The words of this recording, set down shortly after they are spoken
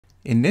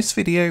In this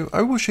video,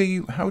 I will show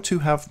you how to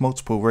have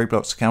multiple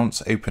Roblox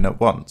accounts open at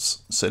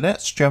once. So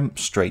let's jump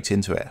straight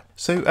into it.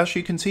 So as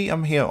you can see,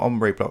 I'm here on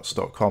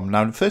Roblox.com.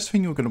 Now the first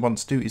thing you're going to want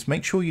to do is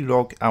make sure you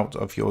log out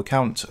of your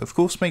account. Of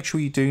course, make sure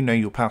you do know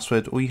your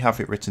password or you have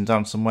it written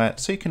down somewhere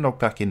so you can log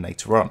back in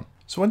later on.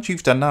 So once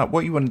you've done that,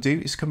 what you want to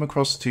do is come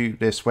across to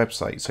this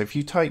website. So if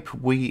you type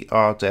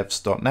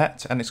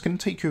wearedevs.net, and it's going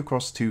to take you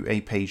across to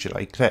a page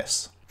like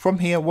this. From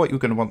here, what you're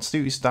going to want to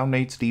do is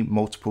download the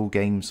multiple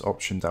games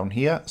option down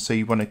here. So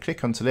you want to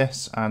click onto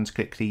this and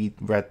click the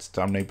red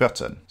download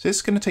button. So this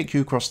is going to take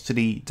you across to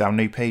the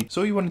download page. So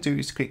all you want to do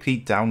is click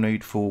the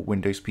download for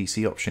Windows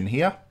PC option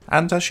here.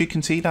 And as you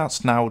can see,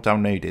 that's now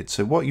downloaded.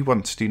 So what you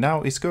want to do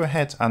now is go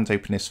ahead and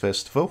open this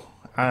first of all.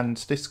 And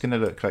this is going to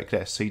look like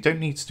this. So you don't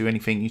need to do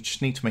anything. You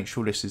just need to make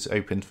sure this is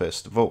opened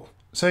first of all.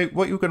 So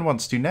what you're going to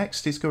want to do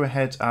next is go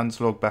ahead and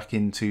log back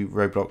into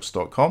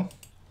Roblox.com.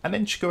 And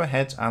then just go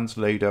ahead and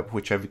load up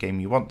whichever game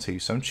you want to.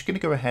 So I'm just going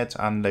to go ahead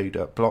and load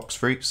up Blox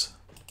Fruits.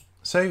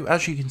 So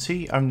as you can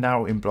see, I'm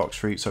now in Blox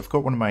Fruits. I've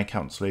got one of my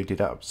accounts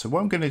loaded up. So what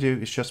I'm going to do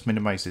is just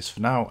minimize this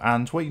for now.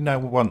 And what you now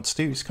want to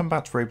do is come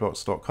back to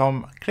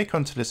Roblox.com, click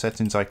onto the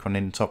settings icon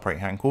in the top right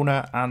hand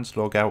corner and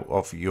log out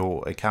of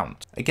your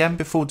account. Again,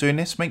 before doing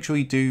this, make sure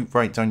you do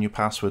write down your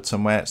password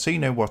somewhere so you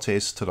know what it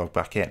is to log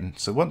back in.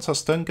 So once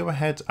that's done, go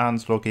ahead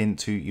and log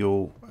into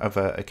your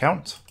other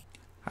account.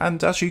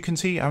 And as you can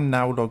see, I'm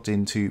now logged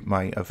into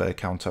my other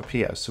account up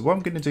here. So what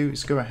I'm going to do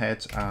is go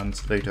ahead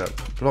and load up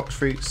Blox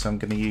Fruits. So I'm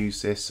going to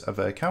use this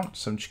other account.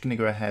 So I'm just going to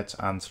go ahead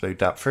and load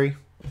that through.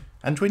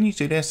 And when you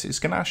do this, it's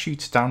going to ask you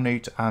to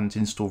download and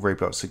install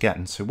Roblox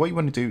again. So what you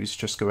want to do is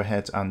just go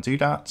ahead and do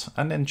that.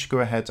 And then just go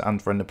ahead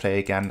and run the play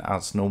again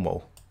as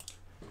normal.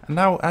 And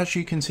now, as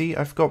you can see,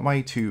 I've got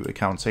my two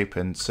accounts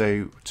open.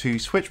 So to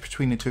switch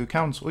between the two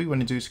accounts, all you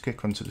want to do is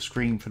click onto the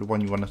screen for the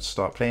one you want to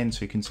start playing.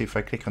 So you can see if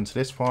I click onto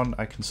this one,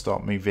 I can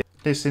start moving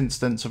this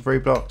instance of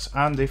Roblox.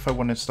 And if I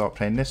want to start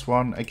playing this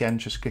one, again,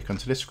 just click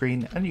onto this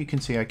screen and you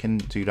can see I can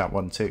do that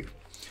one too.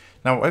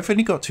 Now, I've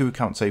only got two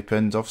accounts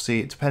opened. Obviously,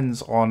 it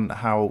depends on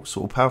how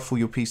sort of powerful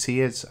your PC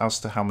is as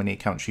to how many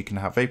accounts you can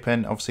have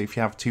open. Obviously, if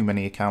you have too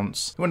many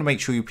accounts, you want to make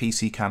sure your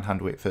PC can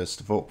handle it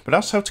first of all. But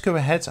that's how to go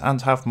ahead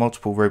and have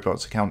multiple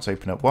Roblox accounts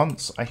open at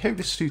once. I hope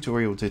this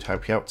tutorial did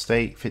help you out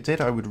today. If it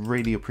did, I would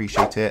really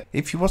appreciate it.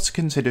 If you want to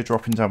consider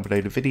dropping down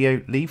below the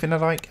video, leaving a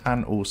like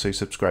and also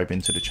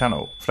subscribing to the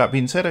channel. For that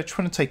being said, I just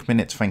want to take a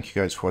minute to thank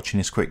you guys for watching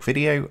this quick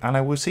video, and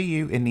I will see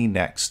you in the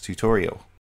next tutorial.